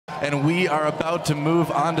and we are about to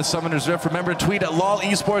move on to Summoner's Rift. Remember, tweet at LOL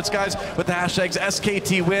eSports, guys, with the hashtags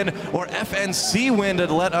SKT win or FNC win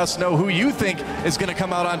to let us know who you think is going to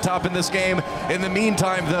come out on top in this game. In the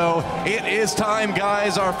meantime, though, it is time,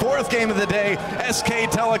 guys. Our fourth game of the day, SK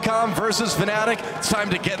Telecom versus Fnatic. It's time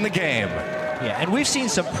to get in the game. Yeah, and we've seen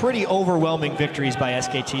some pretty overwhelming victories by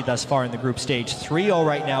SKT thus far in the group stage. 3-0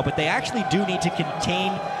 right now, but they actually do need to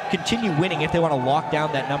continue winning if they want to lock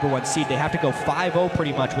down that #1 seed. They have to go 5-0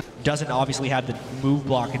 pretty much. Doesn't obviously have the move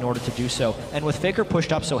block in order to do so. And with Faker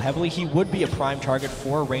pushed up so heavily, he would be a prime target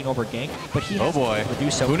for a Reignover gank, but he has to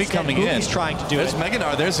do so. Huni coming in. He's trying to do There's it.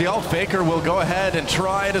 Meganar, there's the ult. Faker will go ahead and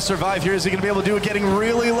try to survive here. Is he going to be able to do it getting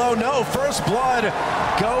really low? No, first blood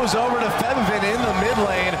goes over to Febvin in the mid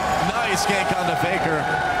lane. Nice gank onto Faker.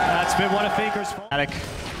 That's been one of Faker's fault. Fnatic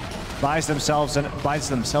buys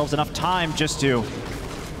themselves enough time just to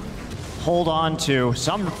hold on to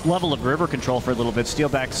some level of river control for a little bit.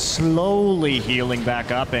 Steelback slowly healing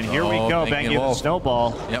back up, and here we go. Banging the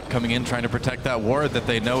snowball. Yep, coming in, trying to protect that ward that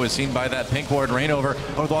they know is seen by that pink ward. Reignover,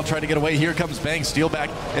 over the wall, trying to get away. Here comes Bang. Steelback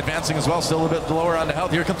advancing as well, still a bit lower on the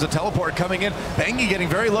health. Here comes the teleport coming in. Bangy getting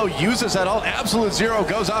very low, uses that ult. Absolute zero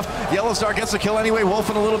goes off. Yellowstar gets the kill anyway.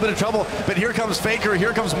 Wolf in a little bit of trouble, but here comes Faker.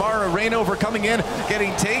 Here comes Mara. Reignover coming in,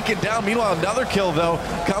 getting taken down. Meanwhile, another kill though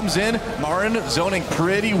comes in. Marin zoning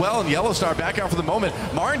pretty well, and Yellowstar back out for the moment.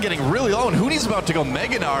 Marin getting really low, and Huni's about to go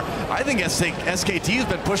Meganar. I think SKT has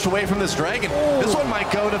been pushed away from this dragon. Ooh. This one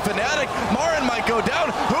might go to Fnatic. Marin might go down.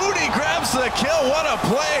 Huni grabs the kill. What a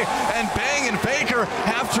play! And Bang and Faker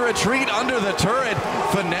have to retreat under the turret.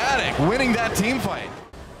 Fnatic winning that team fight.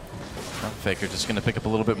 Faker just going to pick up a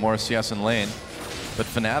little bit more CS in lane. But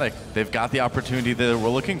Fnatic, they've got the opportunity that we're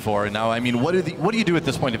looking for. And now, I mean, what do you do at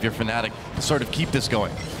this point if you're Fnatic to sort of keep this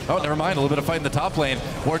going? Oh, never mind, a little bit of fight in the top lane.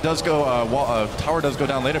 Ward does go, tower does go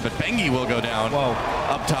down later, but Bengi will go down. Whoa.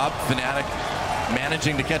 Up top, Fnatic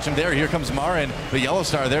managing to catch him there. Here comes Marin, the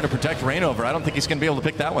Yellowstar there to protect Reignover. I don't think he's going to be able to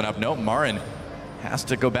pick that one up. No, Marin has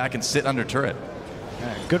to go back and sit under turret.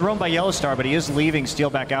 Good roam by Yellowstar, but he is leaving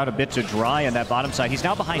Steelback out a bit to dry on that bottom side. He's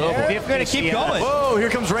now behind. They're going to keep going. Whoa, here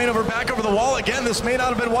comes Reignover back over the wall again. This may not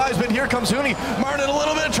have been wise, but here comes Huni. Martin in a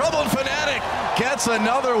little bit of trouble, and Fnatic gets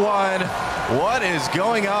another one. What is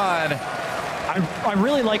going on? I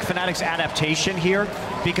really like Fnatic's adaptation here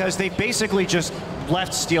because they basically just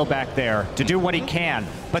left Steelback there to do what he can,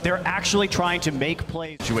 but they're actually trying to make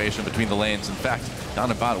plays. Situation between the lanes. In fact, down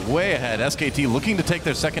about way ahead. SKT looking to take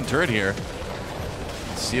their second turret here.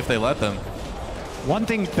 See if they let them. One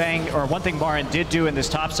thing Marin did do in this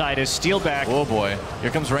top side is Steelback. Oh boy,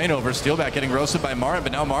 here comes Reignover. Steelback getting roasted by Marin,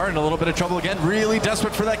 but now Marin in a little bit of trouble again. Really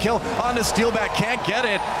desperate for that kill. Onto Steelback, can't get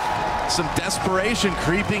it. Some desperation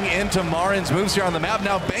creeping into Marin's moves here on the map.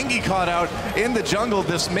 Now Bengi caught out in the jungle.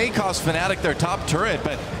 This may cost Fnatic their top turret,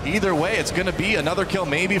 but either way, it's going to be another kill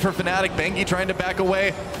maybe for Fnatic. Bengi trying to back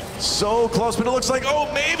away. So close, but it looks like,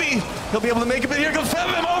 oh, maybe he'll be able to make it, but here comes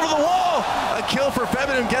Febvin over the wall. A kill for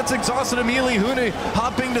Febvin, and gets exhausted immediately. Huni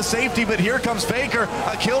hopping to safety, but here comes Faker.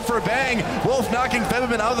 A kill for Bang. Wolf knocking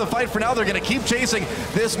Febvin out of the fight for now. They're going to keep chasing.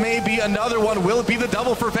 This may be another one. Will it be the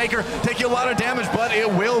double for Faker? Taking a lot of damage, but it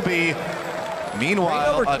will be.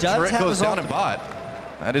 Meanwhile, a turret goes down in bot.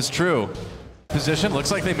 That is true. Position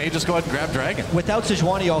looks like they may just go ahead and grab Dragon. Without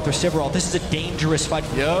Sejuani ult or Sivir ult, this is a dangerous fight.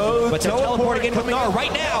 Yo, but they're teleporting in right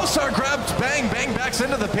now. Yellowstar grabs Bang. Bang backs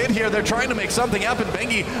into the pit here. They're trying to make something happen.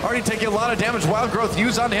 Bengi already taking a lot of damage. Wild Growth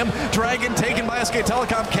used on him. Dragon taken by SK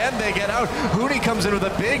Telecom. Can they get out? Huni comes in with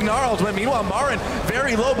a big gnarl. Meanwhile, Marin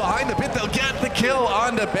very low behind the pit. They'll get the kill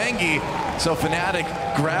onto Bengi. So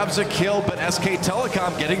Fnatic grabs a kill, but SK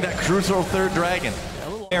Telecom getting that crucial third Dragon.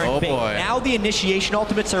 Oh boy. Now the initiation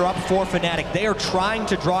ultimates are up for Fnatic. They are trying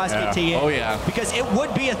to draw SKT in. Oh yeah. Because it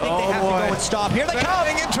would be a thing they have to go and stop. Here they come.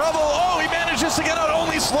 In trouble. Oh, he manages to get out.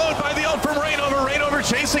 Only slowed by the ult from Reignover. Reignover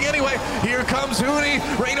chasing anyway. Here comes Huni.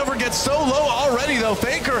 Reignover gets so low already though.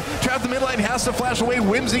 Faker trapped the mid lane, has to flash away,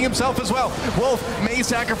 Whimsy himself as well. Wolf may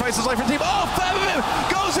sacrifice his life for the team. Oh, Febvin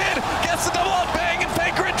goes in, gets the double up. Bang, and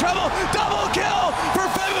Faker in trouble. Double kill for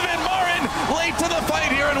Febvin. Marin late to the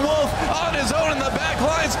fight here, and Wolf on his own in the back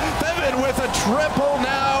lines. Febvin with a triple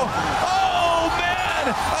now. Oh man,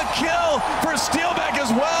 a kill for Steelback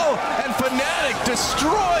as well, and Fnatic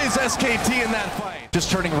destroys SKT in that fight.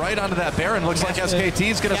 Just turning right onto that Baron. Looks like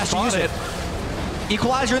SKT is going to spot it.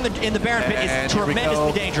 Equalizer in the Baron pit is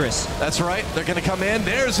tremendously dangerous. That's right. They're going to come in.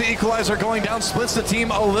 There's the Equalizer going down. Splits the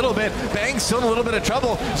team a little bit. Bang still in a little bit of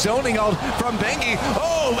trouble. Zoning out from Bengi.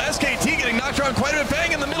 Oh, SKT getting knocked around quite a bit.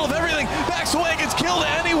 Bang in the middle of everything. Backs away. Gets killed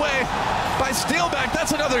anyway by Steelback.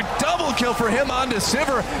 That's another double kill for him onto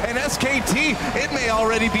Sivir. And SKT, it may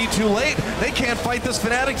already be too late. They can't fight this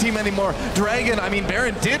Fnatic team anymore.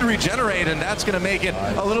 Baron did regenerate, and that's going to make it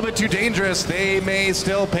a little bit too dangerous. They may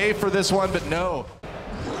still pay for this one, but no.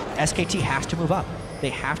 SKT has to move up. They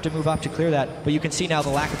have to move up to clear that. But you can see now the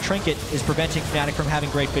lack of Trinket is preventing Fnatic from having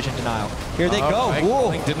great vision denial. Here they go.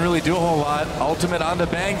 Whoa. Didn't really do a whole lot. Ultimate on the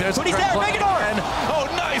Bang. There's but he's there. Megador!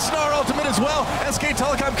 Oh, nice. Gnar ultimate as well. SK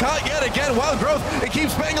Telecom caught yet again. Wild Growth. It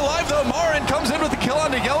keeps Bang alive, though. Marin comes in with the kill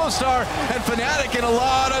onto Yellowstar. And Fnatic in a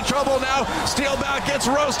lot of trouble now. Steelback gets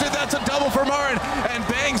roasted. That's a double for Marin. And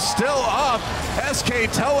Bang still up. SK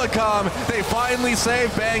Telecom, they finally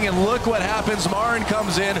save Bang. And look what happens. Marin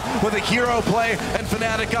comes in with a hero play. And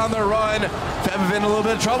Fnatic on the run. Febvin in a little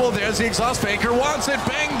bit of trouble. There's the exhaust. Faker wants it.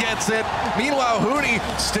 Bang gets it. Meanwhile, Huni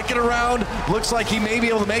sticking around. Looks like he may be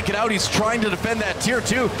able to make it out. He's trying to defend that tier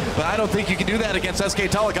 2, but I don't think you can do that against SK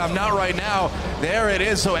Telecom. Not right now. There it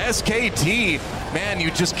is. So SKT, man, you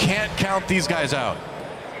just can't count these guys out.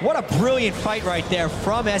 What a brilliant fight right there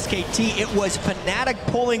from SKT. It was Fnatic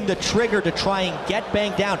pulling the trigger to try and get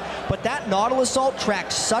Bang down. But that Nautilus ult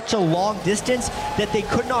tracked such a long distance that they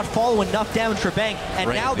could not follow enough damage for Bang. And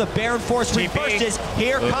now the Baron Force reverses.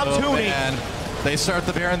 Here comes Huni. Man. They start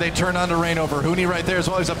the Baron, they turn on to Rainover. Huni right there as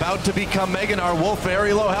well. He's about to become Meganar. Wolf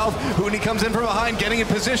very low health. Huni comes in from behind, getting in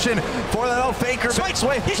position for that old Faker.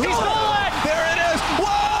 Smite. He's stolen! There it is.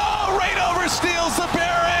 Whoa! Rainover steals the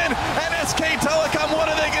Baron. And SK Telecom, what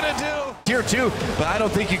are they going to do? Tier 2, but I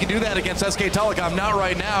don't think you can do that against SK Telecom. Not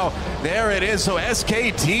right now. There it is. So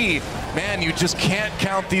SKT, man, you just can't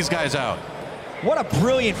count these guys out. What a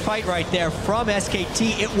brilliant fight right there from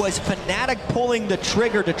SKT. It was Fnatic pulling the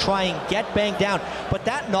trigger to try and get Bang down. But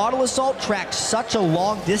that Nautilus ult tracked such a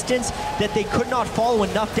long distance that they could not follow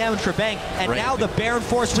enough damage for Bang. And now the Baron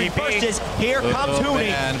Force reverses. Here comes Huni.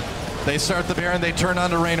 Man. They start the Baron, they turn on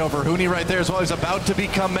to Rainover. Huni right there as well. He's about to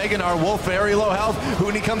become Meganar. Wolf very low health.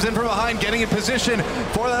 Huni comes in from behind, getting in position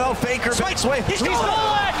for that old Faker. Smite. He's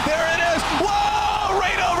stolen! There it is. Whoa!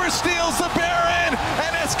 Rainover steals the Baron.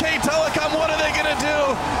 And SK Telecom, what are they going to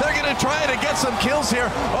do? They're going to try to get some kills here.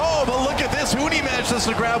 Oh, but look at this. Huni manages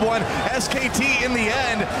to grab one. SKT in the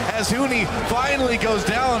end as Huni finally goes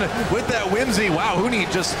down with that whimsy. Wow,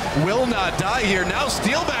 Huni just will not die here. Now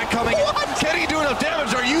Steelback coming. Can he do enough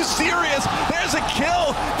damage? Are you serious? There's a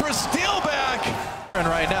kill for Steelback. And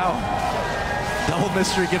right now, double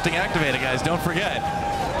mystery gifting activated, guys. Don't forget.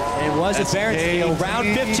 It was a Baron steal. Round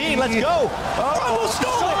 15. Let's go. Oh,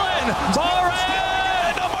 stolen.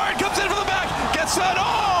 Marin. No, Marin comes in from the back. Gets that.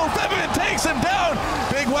 Oh, Febvin takes him down.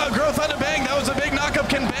 Big Wild Growth on the Bang. That was a big knockup.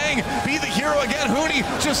 Can Bang be the hero again? Huni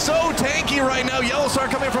just so tanky right now. Yellowstar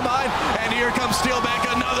coming from behind. And here comes Steelback.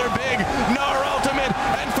 Another big Gnar ultimate.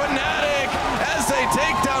 And Fnatic as they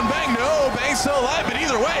take down Bang. No, Bang's still alive. But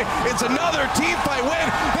either way, it's another team fight win.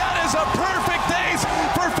 That is a perfect days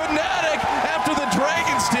for Fnatic after the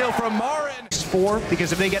Dragon steal from Marin. 4,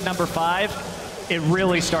 because if they get number 5, it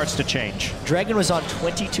really starts to change. Dragon was on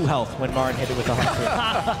 22 health when Marin hit it with 100.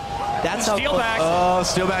 That's how Steelback. Oh,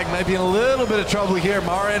 Steelback might be in a little bit of trouble here.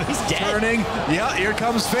 Marin turning. Yeah, here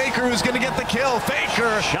comes Faker, who's going to get the kill.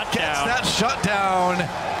 Faker gets that shutdown.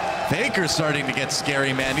 Faker's starting to get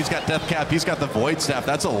scary, man. He's got Death Cap. He's got the Void Staff.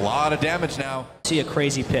 That's a lot of damage now. See a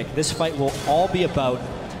crazy pick. This fight will all be about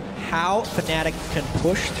how Fnatic can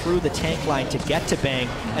push through the tank line to get to Bang,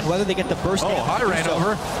 and whether they get the burst. Oh, high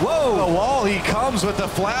Rainover. Whoa! The wall, he comes with the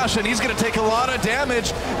flash, and he's going to take a lot of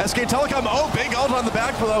damage. SK Telecom, oh, big ult on the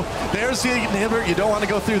back below. There's the inhibitor. You don't want to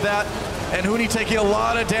go through that. And Huni taking a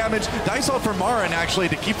lot of damage. Nice ult for Marin, actually,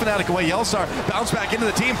 to keep Fnatic away. Yellowstar bounce back into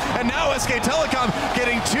the team. And now SK Telecom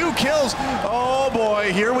getting 2 kills. Oh,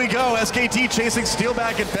 boy, here we go. SKT chasing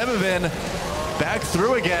Steelback and Febvin. Back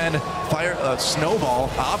through again. Snowball,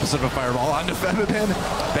 opposite of a fireball, onto Febvin.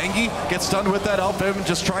 Bengi gets stunned with that ult. Febvin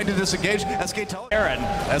just trying to disengage. SK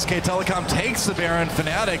Telecom takes the Baron.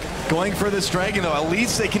 Fnatic going for this Dragon, though. At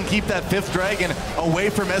least they can keep that 5th Dragon away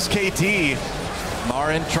from SKT.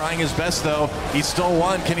 Marin trying his best though. He stole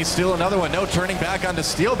one. Can he steal another one? No, turning back onto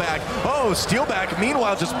Steelback. Oh, Steelback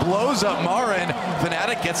meanwhile just blows up Marin.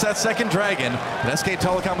 Fnatic gets that second dragon. But SK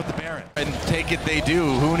Telecom with the Baron. And take it they do.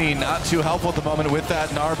 Huni not too helpful at the moment with that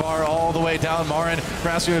Narbar all the way down. Marin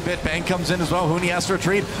grasping a bit. Bang comes in as well. Huni has to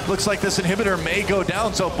retreat. Looks like this inhibitor may go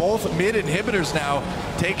down. So both mid inhibitors now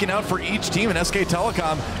taken out for each team. And SK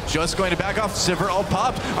Telecom just going to back off. Sivir all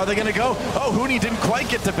popped. Are they going to go? Oh, Huni didn't quite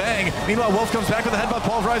get to Bang. Meanwhile, Wolf comes back with a headbutt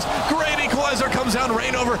pulverize. Great equalizer comes down.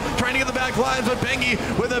 Rainover trying to get the back lines, but Bengi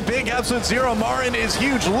with a big absolute zero. Marin is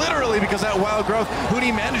huge, literally, because that wild growth.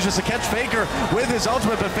 Huni manages to catch Faker with his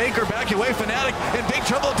ultimate, but Faker backing away. Fnatic in big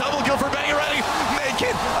trouble. Double kill for Bengi, ready, make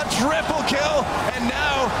it a triple kill. And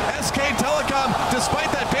now SK Telecom,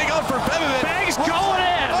 despite that big ult for Bevivin. Bang's going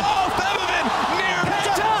in. Oh, Bevivin near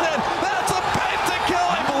Penta. That's a pentakill,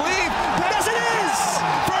 I believe. Yes, it is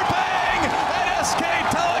for Bang and SK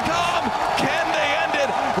Telecom. Can they end it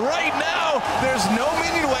right now? There's no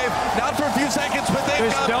minion wave, not for a few seconds, but they've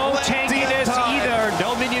There's got no plenty of tankiness time. either.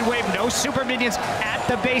 No minion wave, no super minions at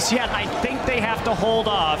the base yet. I think they have to hold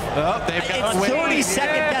off. Oh, they've got It's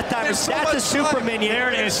 30-second death timer. There's so That's a much super time. minion.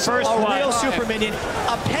 There it is, first a one. real super minion.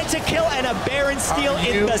 A pentakill and a Baron steal Are in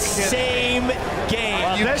you the kidding? same game.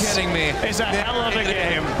 Are you This kidding me? is a hell of a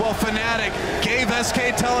game. Well, Fnatic gave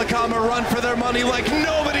SK Telecom a run for their money like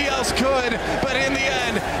nobody else could, but in the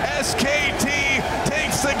end, SKT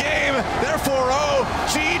takes the game. They're 4-0.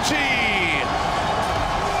 GG.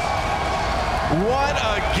 What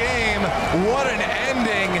a game. What an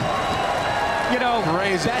ending. You know,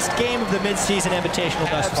 Crazy. Best game of the mid-season invitational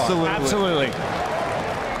thus far. Absolutely. absolutely.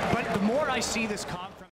 But the more I see this